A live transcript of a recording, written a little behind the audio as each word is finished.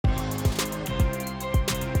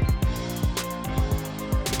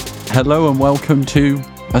Hello and welcome to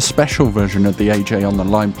a special version of the AJ on the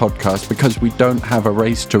Line podcast, because we don't have a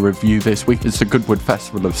race to review this week. It's the Goodwood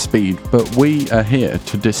Festival of Speed, but we are here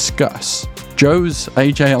to discuss Joe's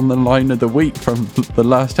AJ on the Line of the week from the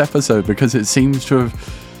last episode, because it seems to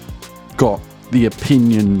have got the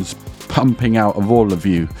opinions pumping out of all of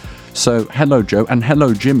you. So hello Joe, and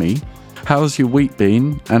hello Jimmy. How's your week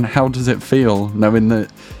been, and how does it feel knowing that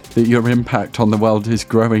your impact on the world is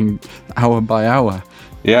growing hour by hour?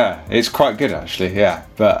 Yeah, it's quite good actually. Yeah,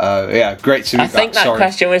 but great to be back. I think that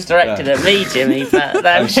question was directed at me, Jimmy.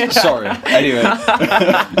 But sorry. Anyway,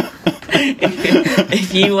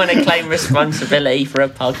 if you want to claim responsibility for a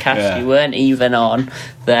podcast you weren't even on,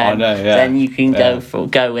 then then you can go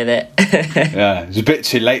with it. Yeah, it was a bit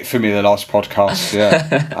too late for me the last podcast. Yeah,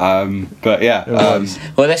 but yeah.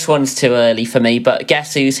 Well, this one's too early for me. But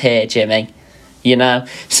guess who's here, Jimmy? You know,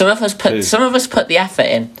 some of us put the effort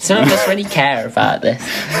in. Some of us really care about this.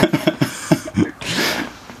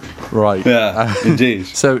 Right. Yeah, indeed.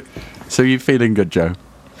 So you feeling good, Joe?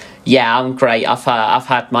 Yeah, I'm great. I've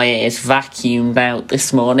had my ears vacuumed out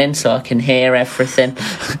this morning so I can hear everything.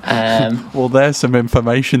 Well, there's some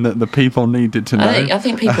information that the people needed to know. I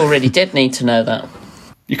think people really did need to know that.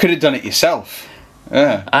 You could have done it yourself.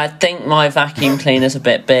 Yeah. I think my vacuum cleaner's a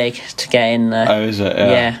bit big to get in there. Oh, is it?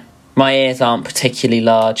 Yeah. My ears aren't particularly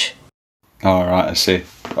large. Oh, right, I see.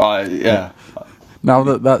 Yeah. Now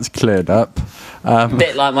that that's cleared up. A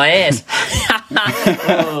bit like my ears.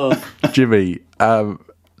 Jimmy,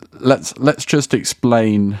 let's just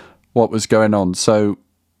explain what was going on. So,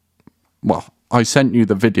 well, I sent you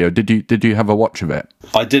the video. Did you have a watch of it?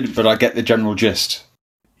 I didn't, but I get the general gist.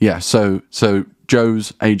 Yeah, so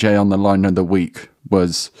Joe's AJ on the Line of the week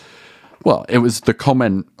was, well, it was the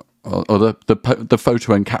comment or the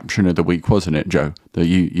photo and caption of the week, wasn't it, Joe? That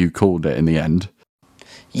you called it in the end.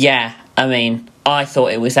 Yeah, I mean, I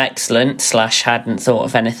thought it was excellent. / hadn't thought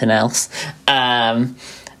of anything else. And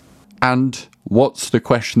what's the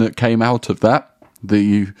question that came out of that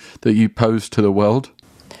you posed to the world?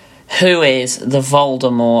 Who is the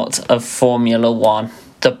Voldemort of Formula One?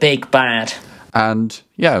 The big bad. And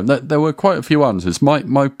yeah, there were quite a few answers.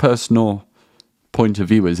 My personal point of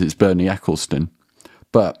view is it's Bernie Ecclestone,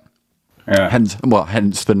 but hence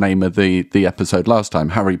the name of the episode last time,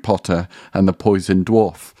 Harry Potter and the Poisoned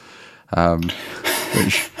Dwarf.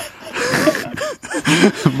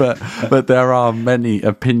 But there are many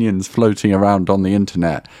opinions floating around on the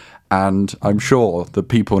internet, and I'm sure the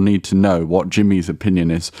people need to know what Jimmy's opinion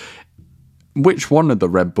is. Which one of the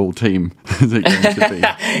Red Bull team is it going to be?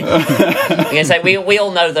 I'm going to say, we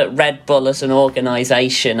all know that Red Bull as an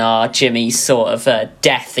organisation are Jimmy's sort of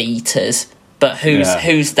Death Eaters. But who's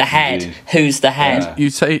the head? Indeed. Who's the head?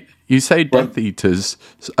 Yeah. You say Death Eaters.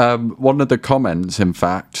 One of the comments, in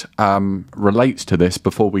fact, relates to this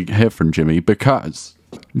before we hear from Jimmy, because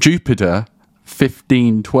Jupiter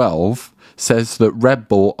 1512 says that Red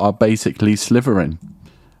Bull are basically Slytherin.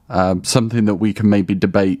 Something that we can maybe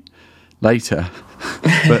debate later.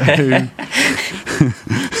 But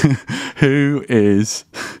who is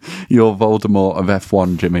your Voldemort of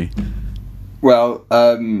F1, Jimmy? Well,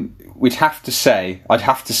 I'd have to say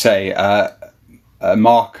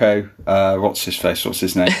Marco. What's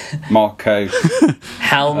his name? Marco.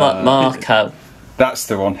 Helmut Marko. That's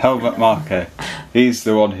the one, Helmut Marko. He's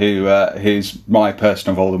the one who's my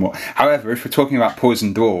personal Voldemort. However, if we're talking about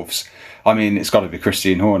poisoned dwarves, I mean, it's got to be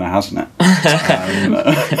Christian Horner, hasn't it?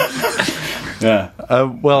 Yeah.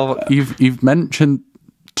 Well, you've mentioned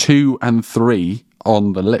 2 and 3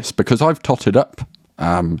 on the list, because I've totted up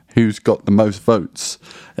who's got the most votes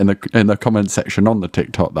in the comment section on the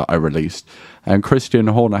TikTok that I released, and Christian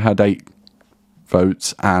Horner had 8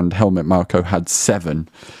 votes and Helmut Marko had 7.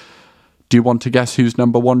 Do you want to guess who's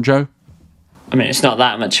number 1, Joe? I mean, it's not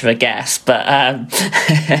that much of a guess, but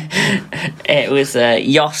it was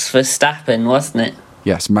Jos Verstappen, wasn't it?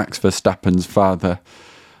 Yes, Max Verstappen's father.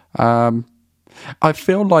 I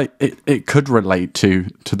feel like it could relate to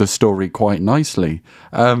the story quite nicely.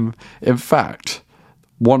 In fact,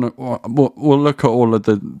 we'll look at all of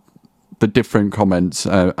the different comments,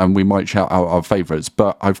 and we might shout out our favourites,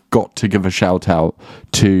 but I've got to give a shout out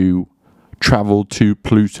to Travel to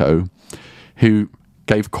Pluto, who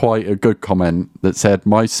gave quite a good comment that said,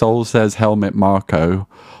 "My soul says Helmut Marko,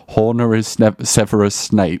 Horner is Severus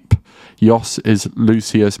Snape, Jos is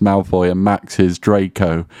Lucius Malfoy, and Max is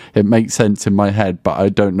Draco. It makes sense in my head, but I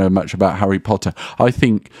don't know much about Harry Potter." I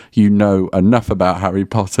think you know enough about Harry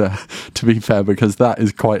Potter, to be fair, because that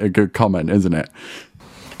is quite a good comment, isn't it?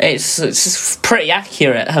 It's pretty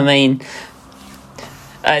accurate. I mean,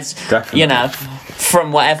 As Definitely. you know,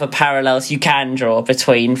 from whatever parallels you can draw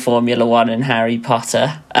between Formula One and Harry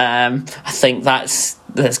Potter, I think that's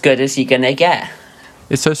as good as you're gonna get.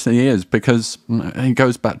 It certainly is, because it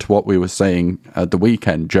goes back to what we were saying at the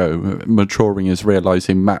weekend, Joe. Maturing is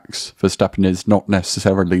realising Max Verstappen is not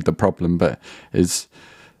necessarily the problem, but is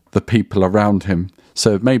the people around him.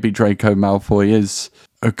 So maybe Draco Malfoy is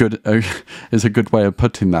a good way of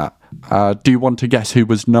putting that. Do you want to guess who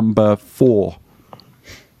was number 4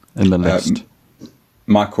 in the list?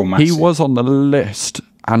 Michael Massey. He was on the list,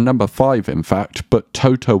 and number 5, in fact, but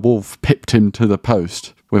Toto Wolff pipped him to the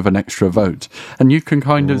post with an extra vote. And you can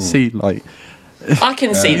kind of see, like... I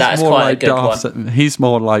can see that as quite a good one. He's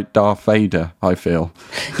more like Darth Vader, I feel.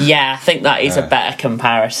 Yeah, I think that is a better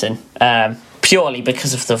comparison. Purely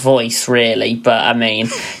because of the voice, really. But, I mean,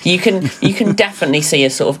 you can definitely see a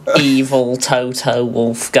sort of evil Toto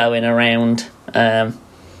Wolff going around.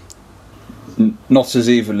 Not as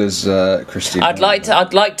evil as Christian. I'd like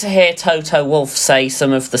to hear Toto Wolff say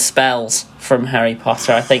some of the spells from Harry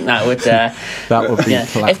Potter. I think that would that would be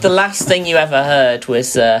if the last thing you ever heard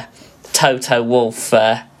was Toto Wolff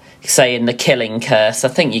saying the killing curse, I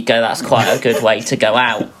think you'd go, that's quite a good way to go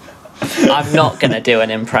out. I'm not going to do an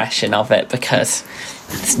impression of it because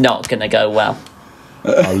it's not going to go well.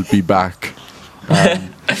 I'll be back.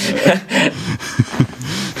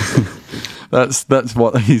 That's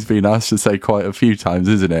what he's been asked to say quite a few times,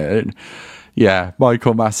 isn't it? Yeah,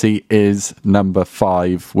 Michael Massey is number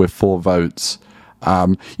 5 with 4 votes.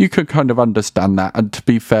 You could kind of understand that, and to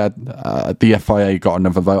be fair, the FIA got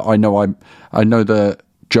another vote. I know that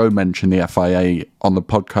Joe mentioned the FIA on the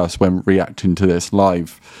podcast when reacting to this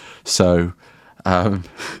live, so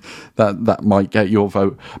that might get your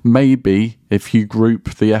vote. Maybe if you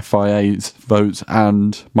group the FIA's votes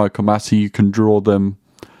and Michael Massey, you can draw them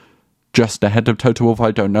just ahead of Toto Wolff.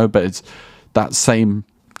 I don't know, but it's that same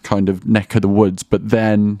kind of neck of the woods. But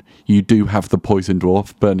then you do have the poison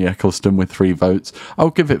dwarf, Bernie Ecclestone, with 3 votes. I'll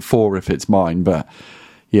give it 4 if it's mine, but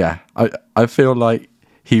yeah, I feel like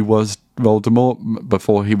he was Voldemort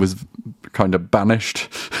before he was kind of banished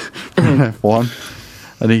from F1.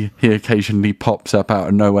 And he occasionally pops up out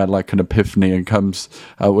of nowhere like an epiphany and comes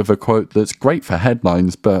with a quote that's great for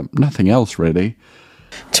headlines, but nothing else really.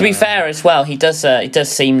 To be fair as well, it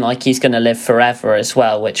does seem like he's going to live forever as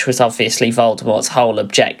well, which was obviously Voldemort's whole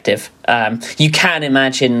objective. You can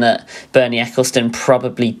imagine that Bernie Ecclestone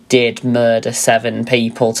probably did murder 7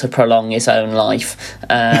 people to prolong his own life.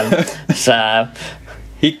 So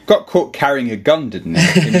he got caught carrying a gun, didn't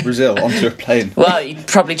he, in Brazil onto a plane? Well, he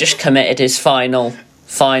probably just committed his final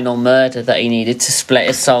murder, that he needed to split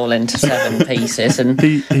his soul into 7 pieces, and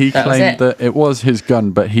he claimed that it was his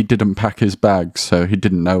gun, but he didn't pack his bag, so he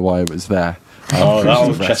didn't know why it was there. Oh, that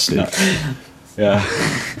old chestnut. Yeah.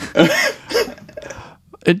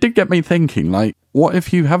 It did get me thinking, like, what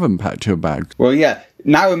if you haven't packed your bag? Well, yeah.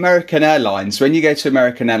 Now American Airlines, when you go to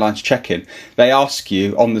American Airlines check-in, they ask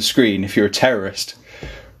you on the screen if you're a terrorist,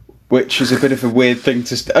 which is a bit of a weird thing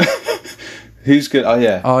to... Who's good? Oh,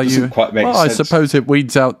 yeah. Doesn't quite make sense. I suppose it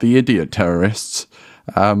weeds out the idiot terrorists.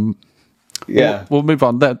 Yeah. We'll move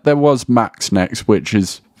on. There was Max next, which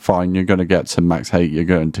is fine. You're going to get some Max hate. You're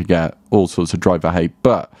going to get all sorts of driver hate.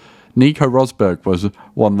 But Nico Rosberg was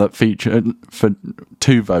one that featured for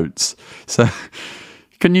 2 votes. So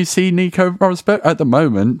can you see Nico Rosberg? At the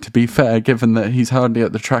moment, to be fair, given that he's hardly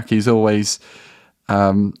at the track, he's always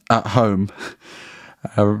at home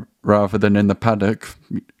rather than in the paddock.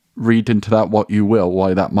 Read into that what you will,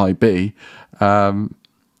 why that might be.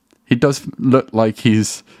 He does look like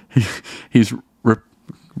he's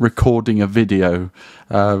recording a video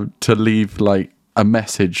to leave like a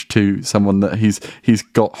message to someone that he's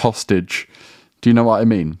got hostage. Do you know what I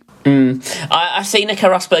mean? I see Nico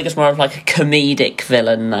Rosberg as more of like a comedic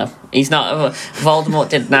villain, though. He's not. Voldemort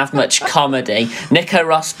didn't have much comedy. Nico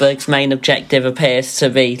Rosberg's main objective appears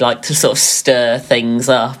to be like to sort of stir things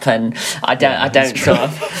up, and I don't sort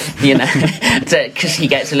of, because he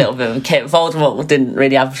gets a little bit of a kick. Voldemort didn't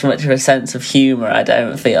really have so much of a sense of humour, I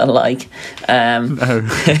don't feel like. No,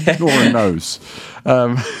 nor a nose.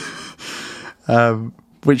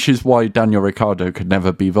 Which is why Daniel Ricciardo could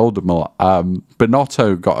never be Voldemort.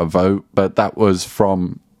 Binotto got a vote, but that was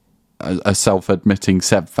from a self-admitting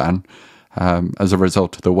Seb fan as a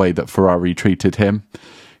result of the way that Ferrari treated him.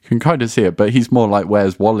 You can kind of see it, but he's more like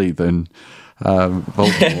Where's Wally than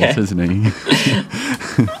Voldemort, isn't he?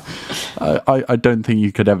 I don't think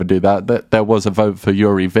you could ever do that. There was a vote for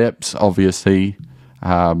Yuri Vips, obviously.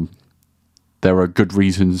 There are good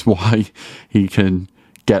reasons why he can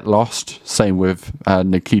get lost. Same with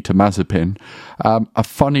Nikita Mazepin. A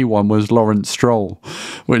funny one was Lawrence Stroll,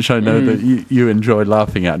 which I know that you enjoy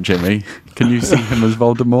laughing at, Jimmy. Can you see him as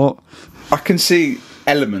Voldemort? I can see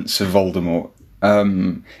elements of Voldemort.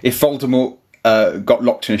 If Voldemort got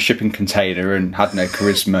locked in a shipping container and had no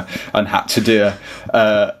charisma and had to do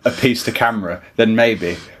a piece to camera, then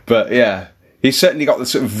maybe. But yeah, he's certainly got the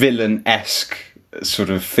sort of villain-esque sort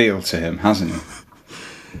of feel to him, hasn't he?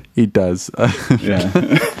 He does.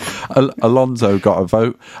 Yeah. Alonso got a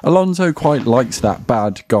vote. Alonso quite likes that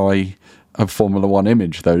bad guy of Formula One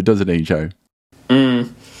image, though, doesn't he, Joe?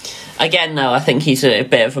 Again, though, I think he's a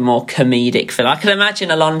bit of a more comedic villain. I can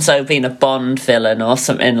imagine Alonso being a Bond villain or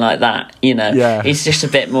something like that, you know. Yeah. He's just a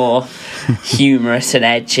bit more humorous and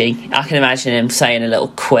edgy. I can imagine him saying a little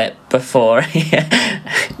quip before.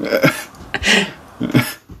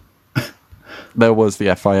 There was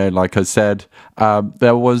the FIA, like I said.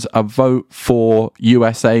 There was a vote for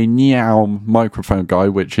USA Neom microphone guy,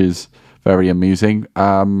 which is very amusing.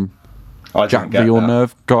 Jack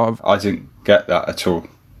Villeneuve got... I didn't get that at all.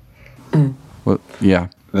 Well, yeah.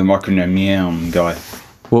 The microphone guy.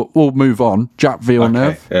 We'll move on. Jack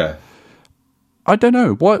Villeneuve. Okay, yeah. I don't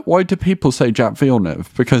know. Why do people say Jack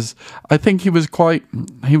Villeneuve? Because I think he was on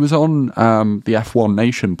the F1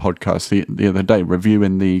 Nation podcast the other day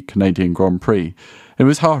reviewing the Canadian Grand Prix. It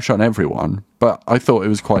was harsh on everyone, but I thought it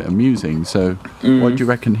was quite amusing. So why do you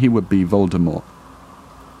reckon he would be Voldemort?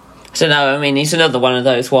 So no, I mean, he's another one of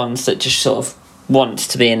those ones that just sort of wants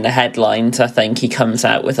to be in the headlines. I think he comes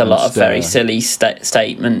out with a lot of very silly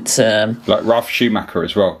statements. Like Ralf Schumacher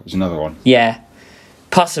as well is another one. Yeah.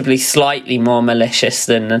 Possibly slightly more malicious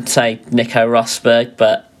than, say, Nico Rosberg,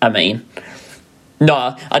 but, I mean,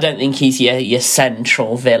 no, I don't think he's your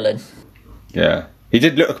central villain. Yeah. He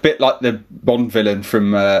did look a bit like the Bond villain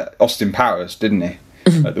from Austin Powers, didn't he,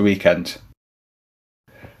 at the weekend?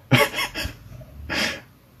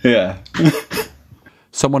 Yeah.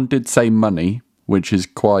 Someone did say money, which is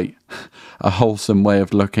quite a wholesome way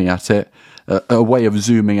of looking at it, a way of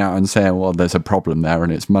zooming out and saying, well, there's a problem there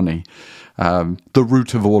and it's money. The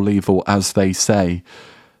root of all evil, as they say.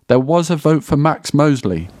 There was a vote for Max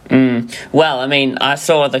Mosley. Well, I mean, I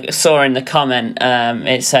saw in the comment,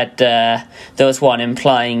 it said there was one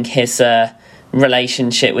implying his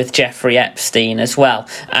relationship with Jeffrey Epstein as well.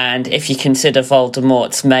 And if you consider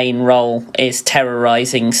Voldemort's main role is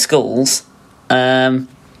terrorising schools,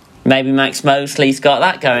 maybe Max Mosley's got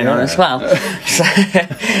that going on as well.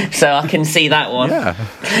 So I can see that one. Yeah.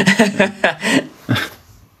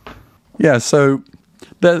 Yeah, so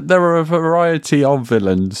there are a variety of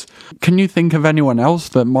villains. Can you think of anyone else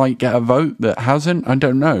that might get a vote that hasn't? I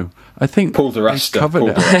don't know. I think Paul di Resta. Covered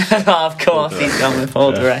it. Oh, of course, he's gone with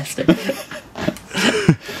Paul di Resta.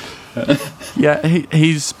 Yeah,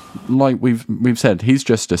 he's like we've said, he's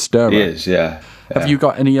just a stirrer. He is, yeah. Have you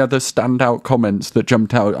got any other standout comments that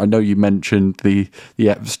jumped out? I know you mentioned the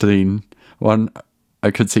Epstein one.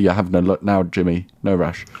 I could see you having a look now, Jimmy. No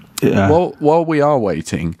rush. Yeah. While we are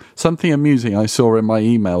waiting, something amusing I saw in my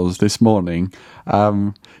emails this morning.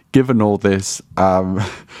 Given all this,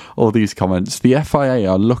 all these comments, the FIA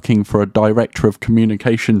are looking for a director of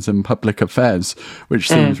communications and public affairs, which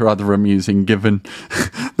seems rather amusing given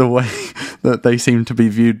the way that they seem to be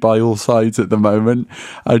viewed by all sides at the moment.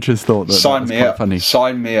 I just thought that was quite funny.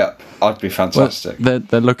 Sign me up. I'd be fantastic. Well,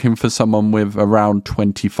 they're looking for someone with around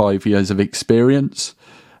 25 years of experience.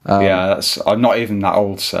 Yeah, I'm not even that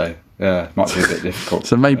old, so yeah, it might be a bit difficult.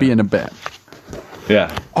 So maybe in a bit.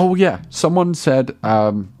 Yeah. Oh yeah, someone said,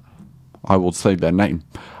 I will say their name.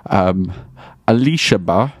 Alicia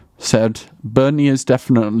Ba said, Bernie is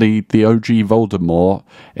definitely the OG Voldemort.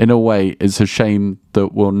 In a way, it's a shame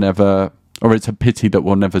that we'll never, or it's a pity that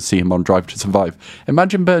we'll never see him on Drive to Survive.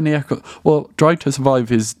 Imagine Bernie well, Drive to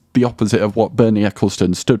Survive is the opposite of what Bernie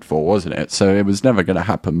Ecclestone stood for, wasn't it? So it was never going to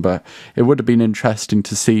happen, but it would have been interesting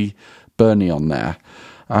to see Bernie on there.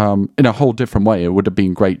 In a whole different way, it would have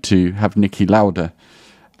been great to have Niki Lauda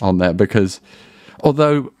on there, because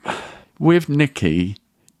although with Niki,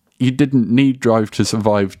 you didn't need Drive to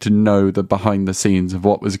Survive to know the behind the scenes of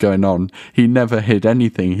what was going on. He never hid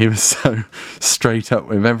anything. He was so straight up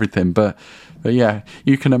with everything. But yeah,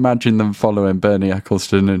 you can imagine them following Bernie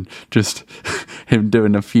Ecclestone and just him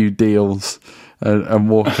doing a few deals and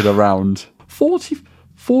walking around.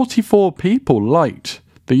 44 people liked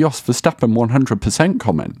the Jos Verstappen 100%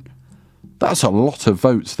 comment. That's a lot of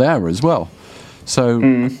votes there as well. So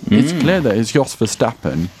it's clear that it's Jos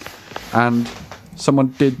Verstappen. And someone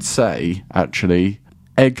did say, actually,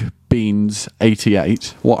 Egg Beans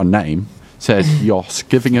 88, what a name, said Jos,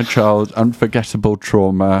 giving a child unforgettable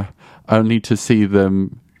trauma only to see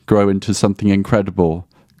them grow into something incredible.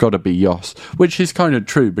 got to be Jos, which is kind of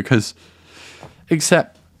true because,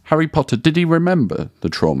 except Harry Potter, did he remember the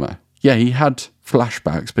trauma? Yeah, he had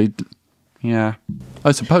flashbacks, but yeah,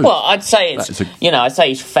 I suppose. Well, I'd say I'd say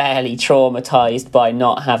he's fairly traumatized by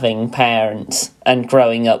not having parents and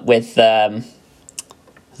growing up with the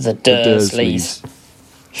Dursleys.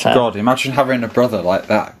 So. God, imagine having a brother like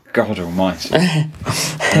that. God almighty.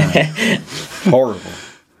 Horrible.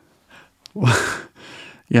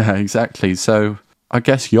 Yeah, exactly. So I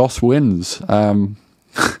guess Jos wins.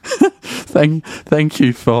 Thank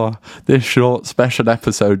you for this short special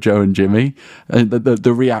episode, Joe and Jimmy,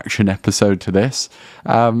 the reaction episode to this.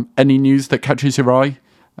 Any news that catches your eye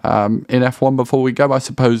in F1 before we go? I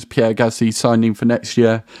suppose Pierre Gasly signing for next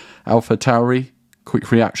year, AlphaTauri.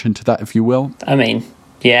 Quick reaction to that, if you will. I mean,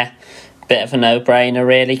 yeah, bit of a no-brainer,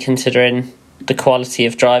 really, considering the quality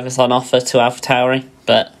of drivers on offer to AlphaTauri.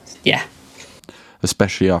 But yeah.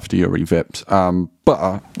 Especially after Yuri Vips.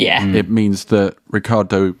 But yeah. It means that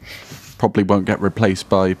Ricciardo probably won't get replaced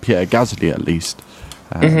by Pierre Gasly at least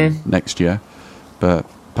next year. But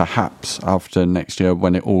perhaps after next year,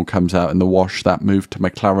 when it all comes out in the wash, that move to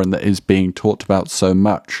McLaren that is being talked about so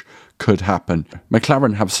much could happen.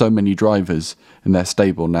 McLaren have so many drivers in their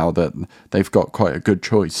stable now that they've got quite a good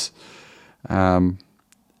choice.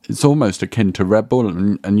 It's almost akin to Red Bull,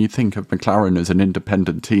 and you think of McLaren as an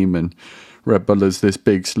independent team and Red Bull as this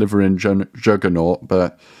big slivering juggernaut,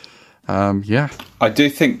 but yeah. I do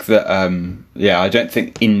think that, I don't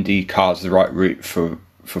think IndyCar's the right route for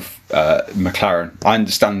McLaren. I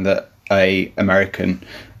understand that a American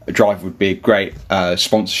driver would be a great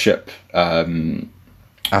sponsorship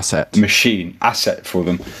asset for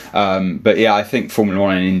them. But yeah, I think Formula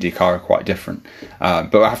 1 and IndyCar are quite different.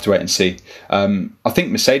 But we'll have to wait and see. I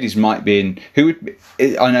think Mercedes might be in...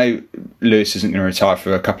 I know Lewis isn't going to retire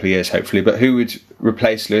for a couple of years, hopefully, but who would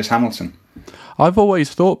replace Lewis Hamilton? I've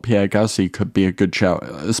always thought Pierre Gasly could be a good shout,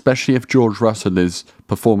 especially if George Russell is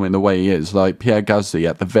performing the way he is. Like, Pierre Gasly,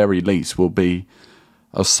 at the very least, will be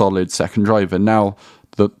a solid second driver. Now,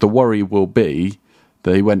 the worry will be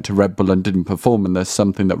that he went to Red Bull and didn't perform, and there's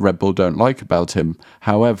something that Red Bull don't like about him.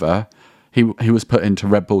 However, he was put into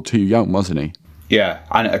Red Bull too young, wasn't he? Yeah,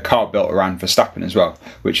 and a car built around Verstappen as well,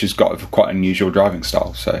 which has got quite an unusual driving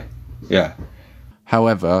style, so, yeah.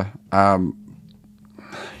 However,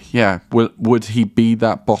 would he be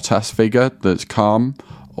that Bottas figure that's calm,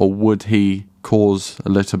 or would he cause a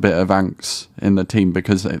little bit of angst in the team?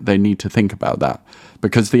 Because they need to think about that.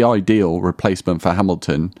 Because the ideal replacement for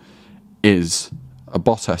Hamilton is a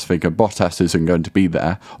Bottas figure. Bottas isn't going to be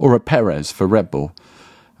there, or a Perez for Red Bull.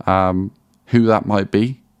 Who that might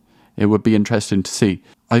be, it would be interesting to see.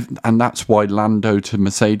 And that's why Lando to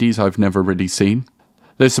Mercedes I've never really seen.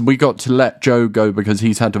 Listen, we got to let Joe go because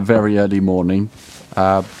he's had a very early morning.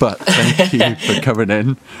 But thank you for coming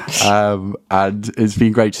in. And it's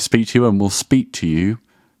been great to speak to you, and we'll speak to you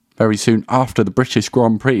very soon after the British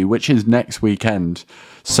Grand Prix, which is next weekend.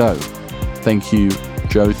 So, thank you,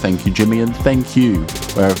 Joe, thank you, Jimmy, and thank you,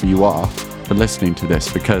 wherever you are, for listening to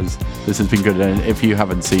this, because this has been good. And if you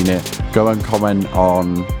haven't seen it, go and comment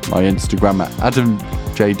on my Instagram at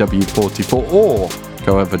AdamJW44, or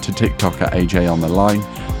go over to TikTok at AJ on the Line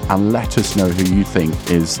and let us know who you think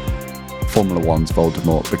is Formula One's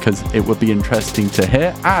Voldemort, because it would be interesting to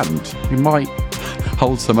hear, and we might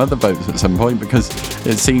hold some other votes at some point, because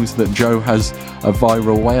it seems that Joe has a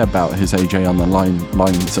viral way about his AJ on the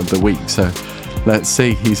lines of the week. So let's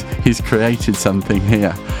see, he's created something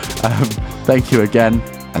here. Thank you again,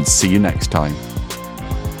 and see you next time.